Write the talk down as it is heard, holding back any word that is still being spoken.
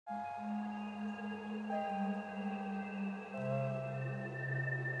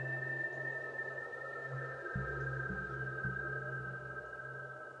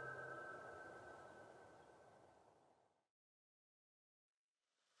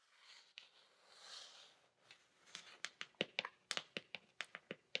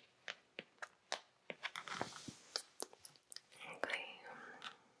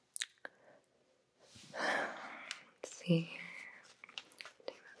see here.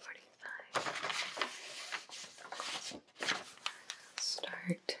 David 45.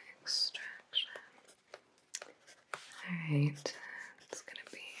 Start extraction. Alright, it's gonna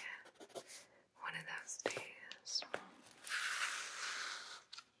be one of those days.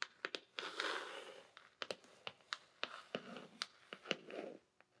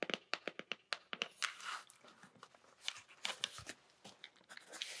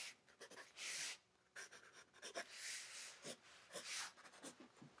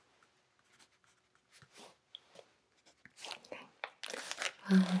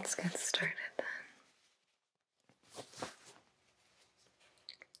 Well, let's get started then.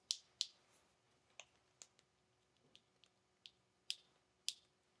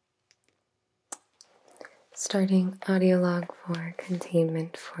 Starting audio log for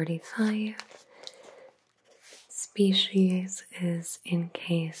containment 45. Species is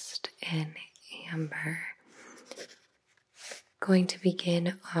encased in amber. Going to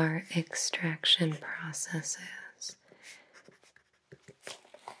begin our extraction processes.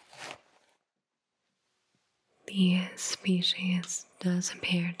 The species does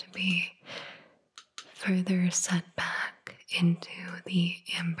appear to be further set back into the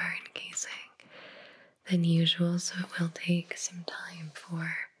amber encasing than usual, so it will take some time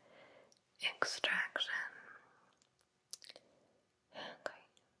for extraction. Okay.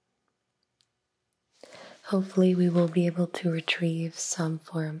 Hopefully we will be able to retrieve some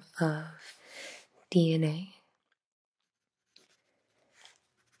form of DNA.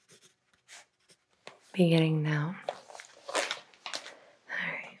 Beginning now.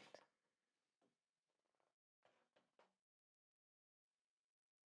 Alright.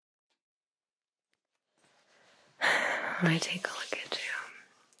 I might take a look at you.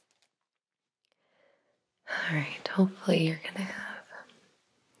 Alright, hopefully you're gonna have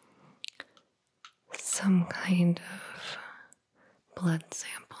some kind of blood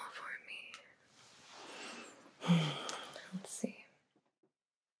sample for me. Let's see.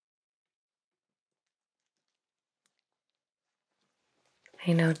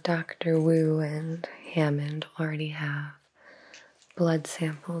 I know Dr. Wu and Hammond already have blood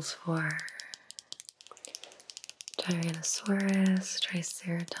samples for Tyrannosaurus,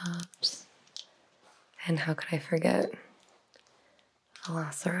 Triceratops, and how could I forget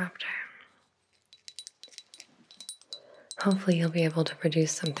Velociraptor. Hopefully you'll be able to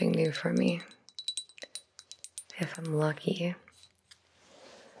produce something new for me. If I'm lucky.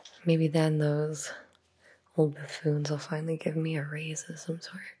 Maybe then those old buffoons will finally give me a raise of some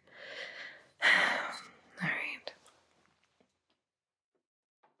sort. Alright.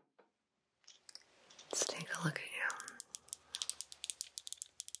 Let's take a look at you.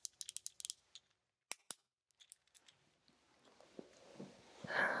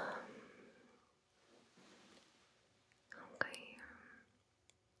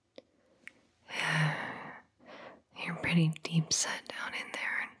 You're pretty deep set down in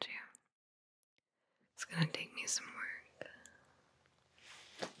there, aren't you? It's gonna take me some work.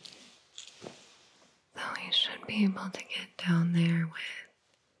 Though I should be able to get down there with,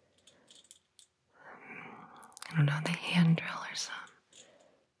 I don't know, the hand drill or some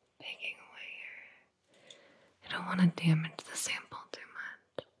picking away here. I don't want to damage the sample too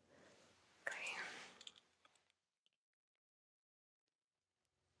much. Okay.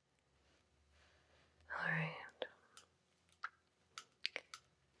 Alright.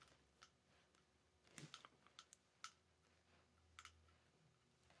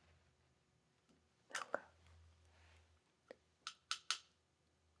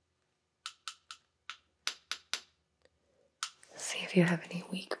 See if you have any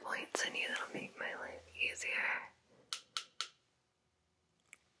weak points in you that'll make my life easier.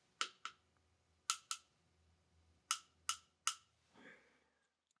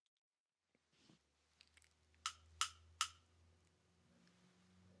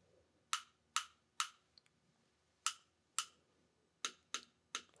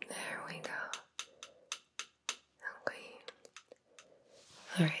 There we go. Okay.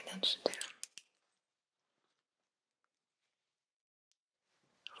 Alright, that should do.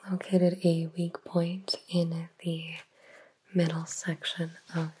 Located a weak point in the middle section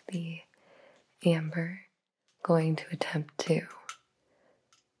of the amber. Going to attempt to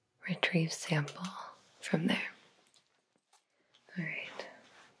retrieve sample from there. Alright.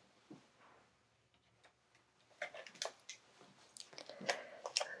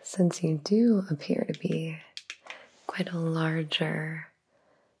 Since you do appear to be quite a larger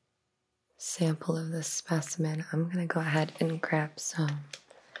sample of this specimen, I'm going to go ahead and grab some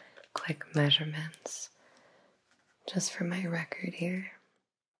quick measurements just for my record here.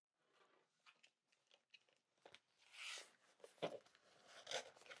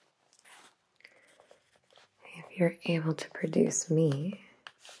 you're able to produce me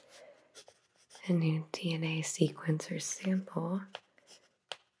a new DNA sequence or sample,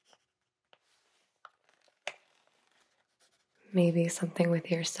 maybe something with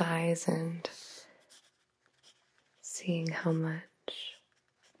your size and seeing how much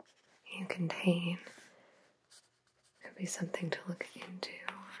you contain could be something to look into.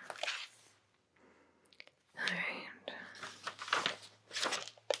 Alright.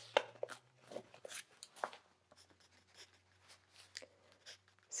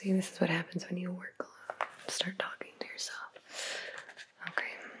 See, this is what happens when you work alone. Start talking to yourself. Okay.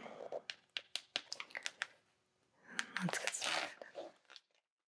 Let's get started.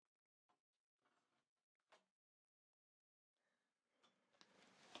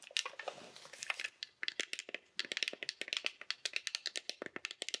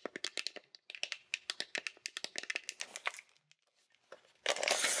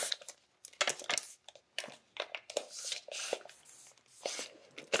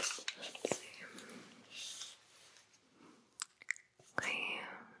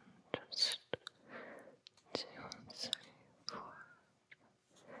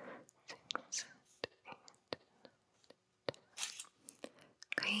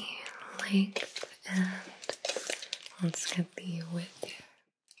 Length, and let's get the width here.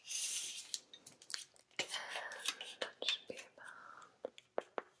 And that should be about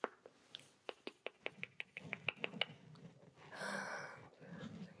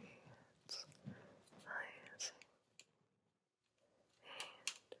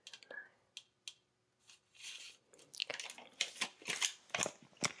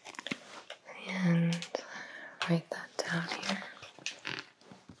and write that down here.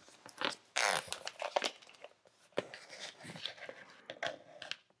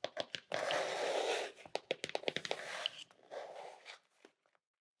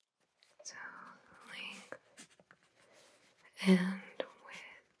 And with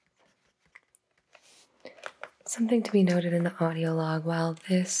something to be noted in the audio log, while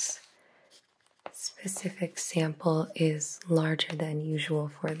this specific sample is larger than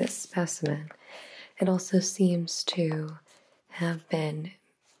usual for this specimen, it also seems to have been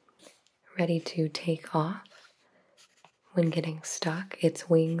ready to take off when getting stuck. Its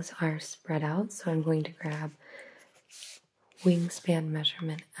wings are spread out, so I'm going to grab wingspan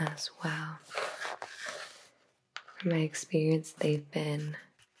measurement as well. From my experience, they've been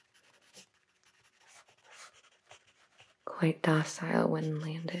quite docile when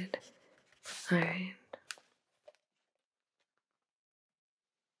landed. Alright.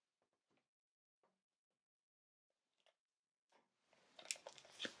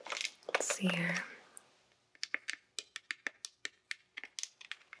 Let's see here.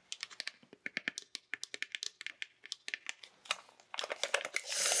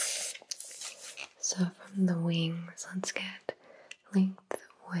 So from the wings, let's get length,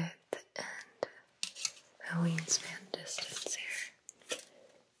 width, and a wingspan distance here.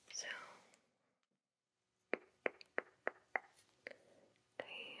 So the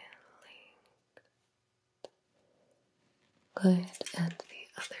length, good, and the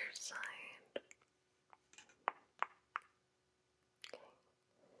other side.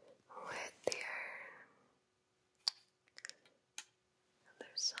 Width here.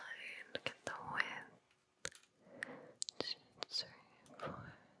 Other side, get the width. 2, 3, 4.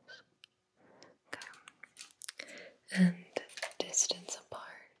 Okay. And distance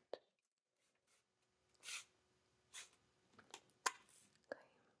apart. Okay, good.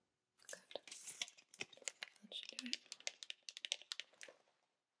 That should do it.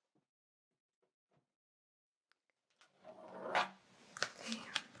 Okay.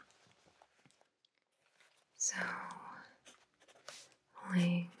 So,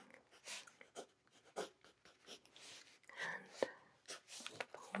 length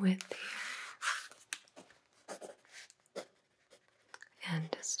and width here, and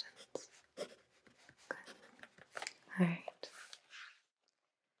distance. Good. Alright.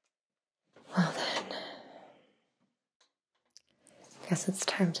 Well then, I guess it's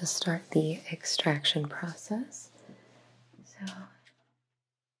time to start the extraction process. So,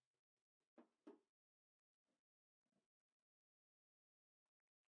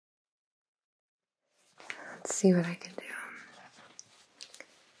 let's see what I can do.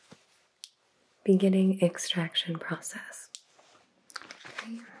 Beginning extraction process.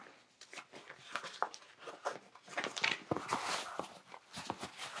 Okay.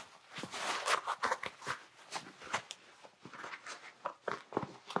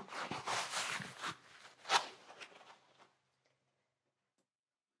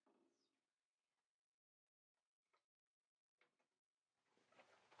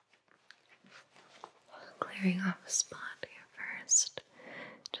 Clear clearing off a spot here first,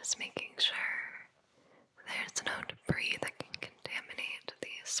 just making sure there's no debris that can contaminate the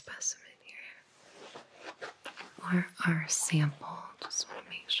specimen here, or our sample. Just want to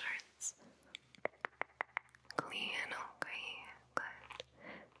make sure it's clean. Okay, good.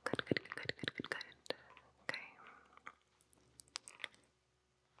 Good. Okay.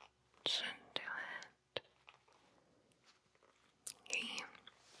 Shouldn't do it. Okay.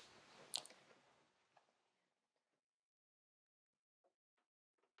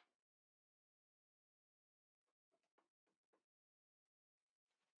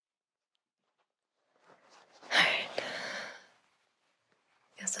 Alright.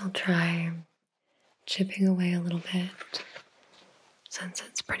 Guess I'll try chipping away a little bit since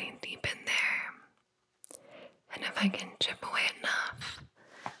it's pretty deep in there. And if I can chip away enough,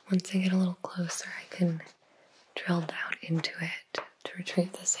 once I get a little closer, I can drill down into it to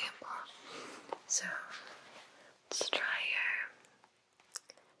retrieve the sample. So let's try here.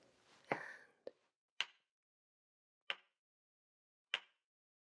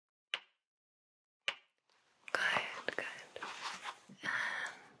 Good.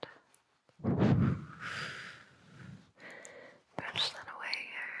 And push that away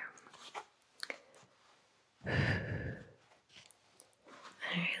here.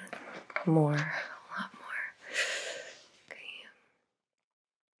 Alright, more, a lot more. Okay.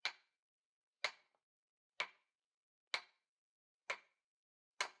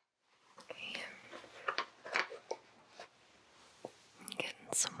 Okay. I'm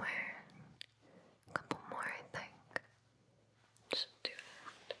getting somewhere. A couple more, I think. Just do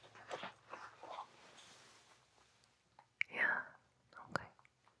it. Yeah. Okay.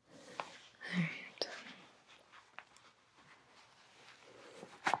 Alright.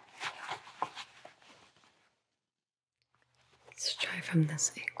 Let's try from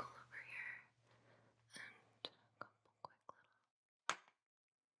this angle over here. And a couple quick little.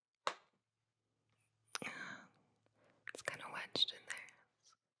 It's kind of wedged in there.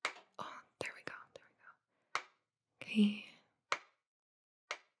 Oh, there we go. Okay.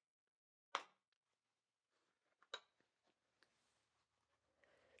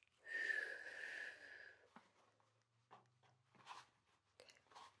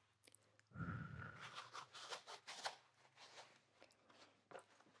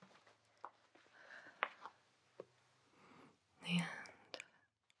 And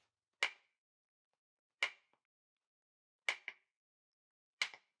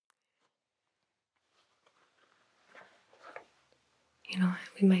you know what?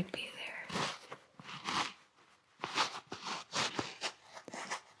 We might be there.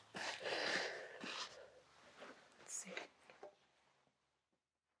 Let's see.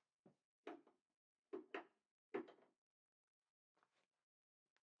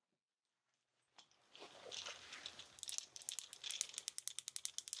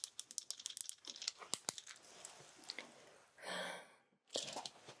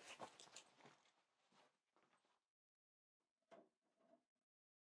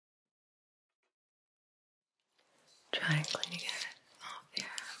 Try cleaning it off here.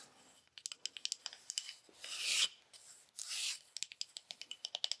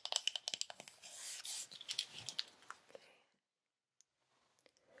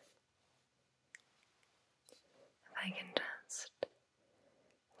 If I can just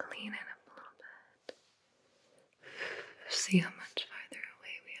clean it up a little bit. See how much farther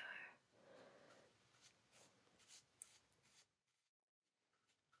away we are.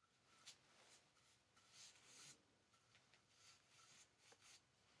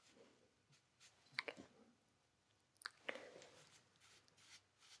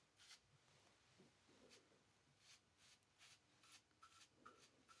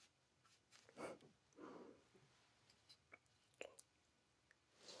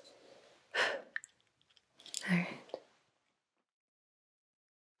 Alright.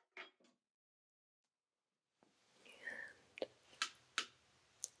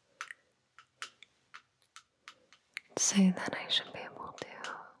 Say that I should be able to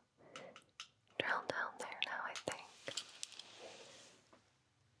drill down there now, I think.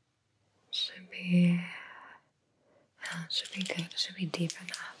 Should be good. Should be deep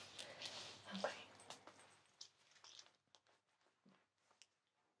enough. Okay.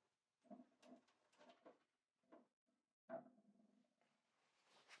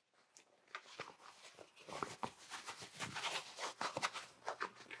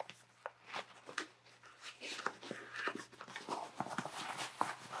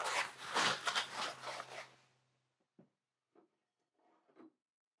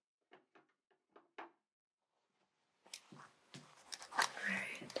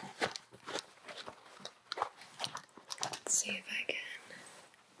 Alright.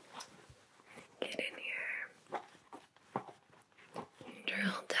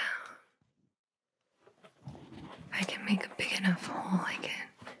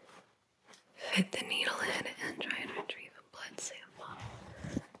 fit the needle in and try and retrieve a blood sample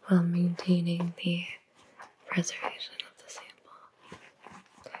while maintaining the preservation of the sample.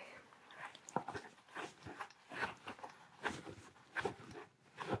 Okay.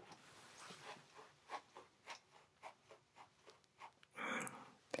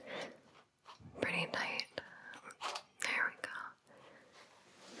 Pretty tight. There we go.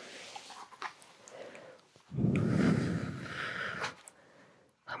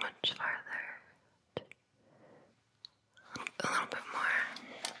 How much farther? A little bit more.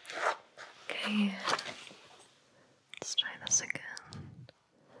 Okay. Let's try this again.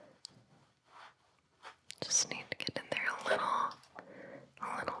 Just need to get in there a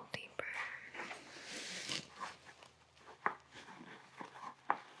little deeper.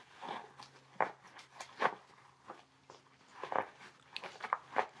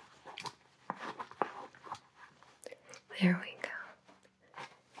 There we go.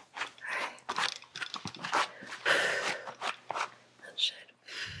 Alright. That should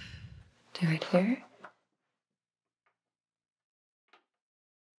do it here.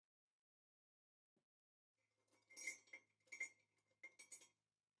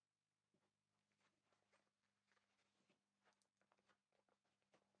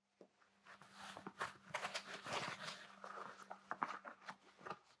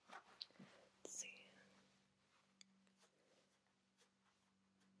 Let's see.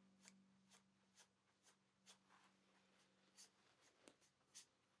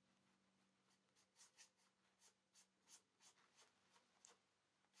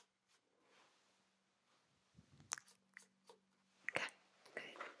 Okay, good.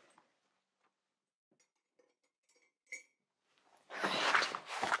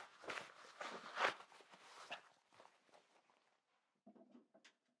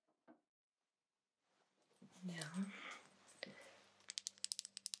 Now, I'm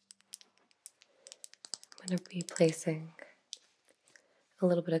going to be placing a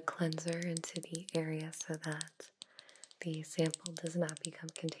little bit of cleanser into the area so that the sample does not become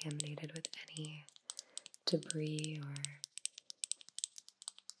contaminated with any debris or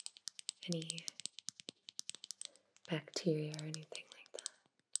any bacteria or anything like that.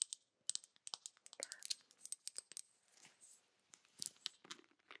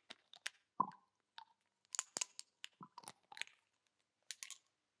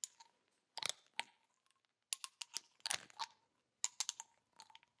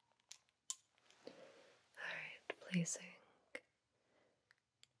 Alright, placing. Okay.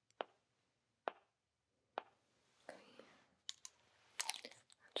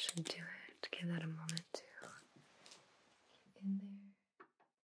 That should do it. Give that a moment to get in there.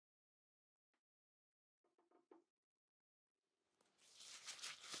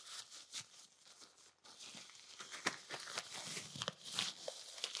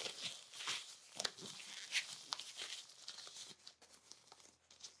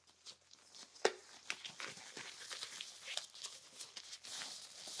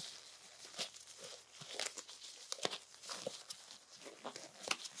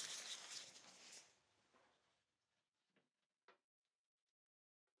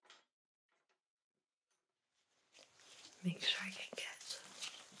 Make sure I can get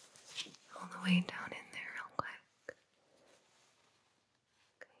all the way down in there real quick.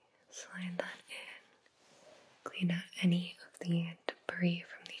 Okay, slide that in. Clean out any of the debris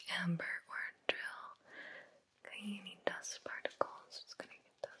from the amber or drill. Okay, any dust particles. Just gonna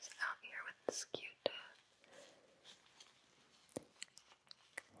get those out here with this Q-tip.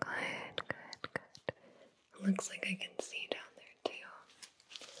 Good, good, good. Looks like I can see down there too.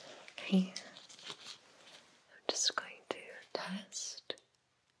 Okay. I'm just going to test.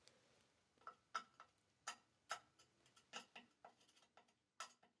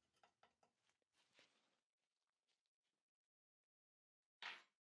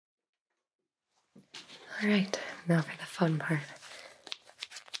 Alright, now for the fun part.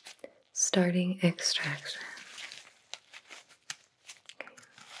 Starting extraction. Okay.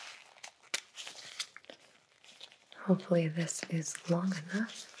 Hopefully this is long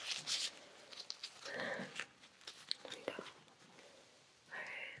enough. There we go.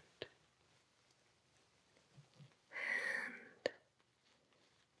 Alright.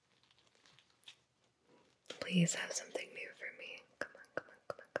 And please have something new for me. Come on, come on,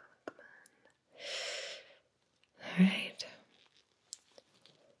 come on, come on, come on. Alright.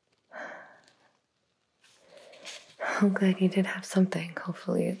 I'm glad you did have something.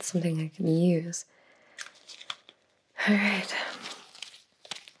 Hopefully it's something I can use. Alright.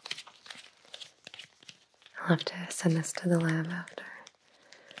 I'll have to send this to the lab after.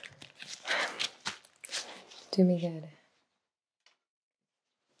 Do me good.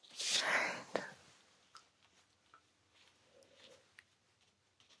 Alright.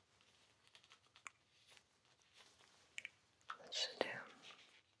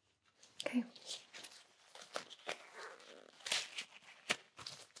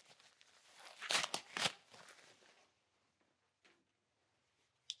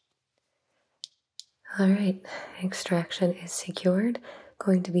 All right, extraction is secured.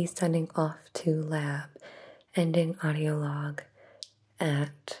 Going to be sending off to lab, ending audio log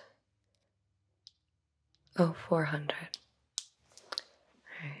at 0400. All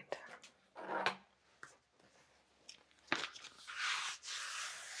right.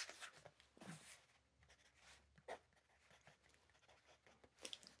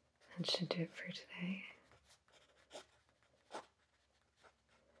 That should do it for today.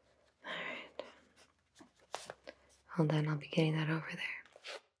 All right. Well, then I'll be getting that over there.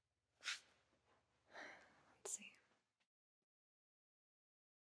 Let's see.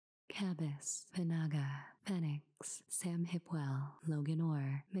 Cabas, Panaga, Phoenix, Sam Hipwell, Logan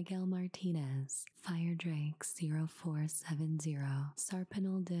Orr, Miguel Martinez, Fire Drake 0470,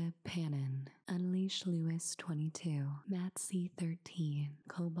 Sarpanel de Pannon, Unleash Lewis 22, Matt C13,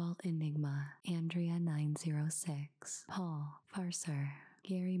 Cobalt Enigma, Andrea 906, Paul Farser,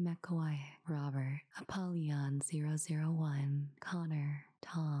 Gary McCoy, Robert, Apollyon 001, Connor,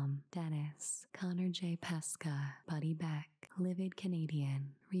 Tom, Dennis, Connor J. Pesca, Buddy Beck, Livid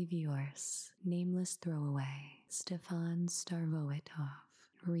Canadian, Reviewers, Nameless Throwaway, Stefan Starvoitov,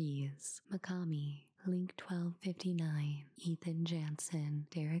 Rees, Makami, Link 1259, Ethan Jansen,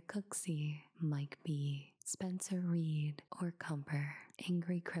 Derek Cooksey, Mike B, Spencer Reed, or Cumper,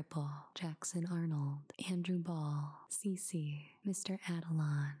 Angry Cripple, Jackson Arnold, Andrew Ball, CC, Mr.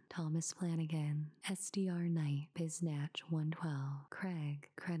 Adelon, Thomas Flanagan, SDR Knight, Biznatch 112, Craig,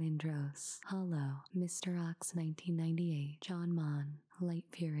 Crenindros, Hollow, Mr. Ox 1998, John Mon, Light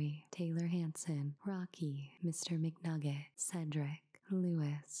Fury, Taylor Hanson, Rocky, Mr. McNugget, Cedric,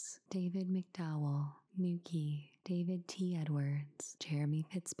 Lewis, David McDowell, Nuki, David T. Edwards, Jeremy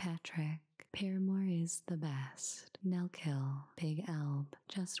Fitzpatrick, Paramore is the best, Nelkill, Big Alb,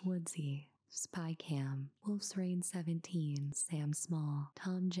 Just Woodsy, Spycam, Wolf's Reign 17, Sam Small,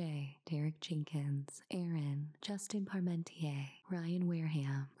 Tom J, Derek Jenkins, Aaron, Justin Parmentier, Ryan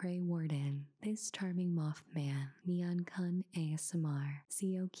Wareham, Gray Warden, This Charming Mothman, Neon Kun ASMR,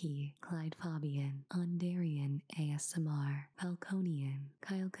 Sioki, Clyde Fabian, Ondarian ASMR, Falconian,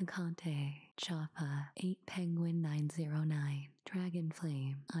 Kyle Kakante, Jaffa, 8 Penguin 909,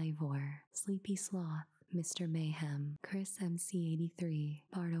 Dragonflame, Ivor, Sleepy Sloth, Mr. Mayhem, Chris MC83,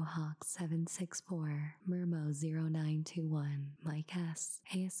 Bardo Hawk 764, Murmo 0921, Mike S,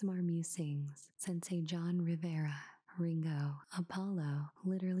 ASMR Musings, Sensei John Rivera, Ringo, Apollo,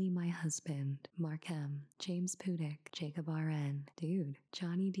 Literally My Husband, Mark M, James Pudick, Jacob RN, Dude,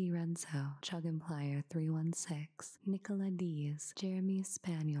 Johnny D. Renzo, Chuggimplier 316, Nicola Dees, Jeremy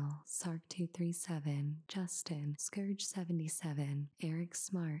Spaniel, Sark237, Justin, Scourge 77, Eric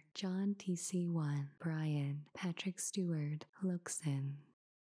Smart, John TC1, Brian, Patrick Stewart, Luxon,